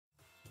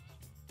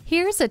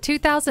Here's a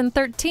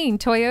 2013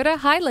 Toyota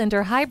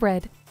Highlander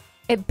Hybrid.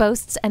 It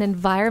boasts an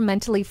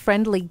environmentally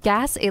friendly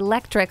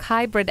gas-electric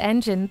hybrid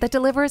engine that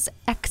delivers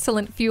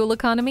excellent fuel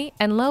economy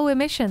and low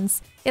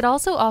emissions. It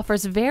also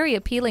offers very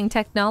appealing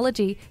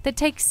technology that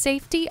takes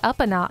safety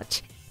up a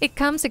notch. It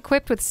comes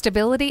equipped with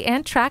stability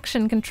and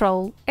traction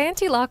control,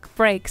 anti-lock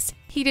brakes,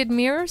 heated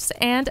mirrors,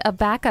 and a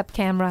backup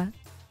camera.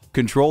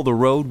 Control the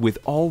road with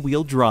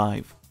all-wheel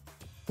drive.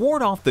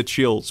 Ward off the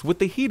chills with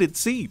the heated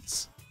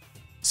seats.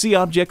 See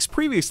objects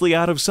previously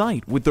out of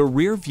sight with the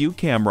rear view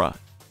camera.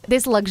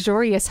 This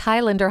luxurious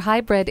Highlander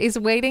Hybrid is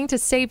waiting to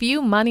save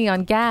you money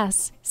on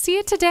gas. See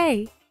it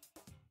today.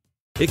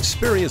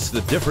 Experience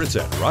the difference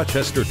at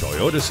Rochester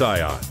Toyota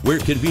Scion. We're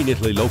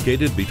conveniently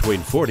located between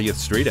 40th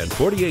Street and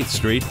 48th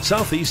Street,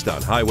 southeast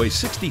on Highway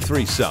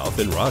 63 South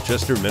in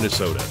Rochester,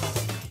 Minnesota.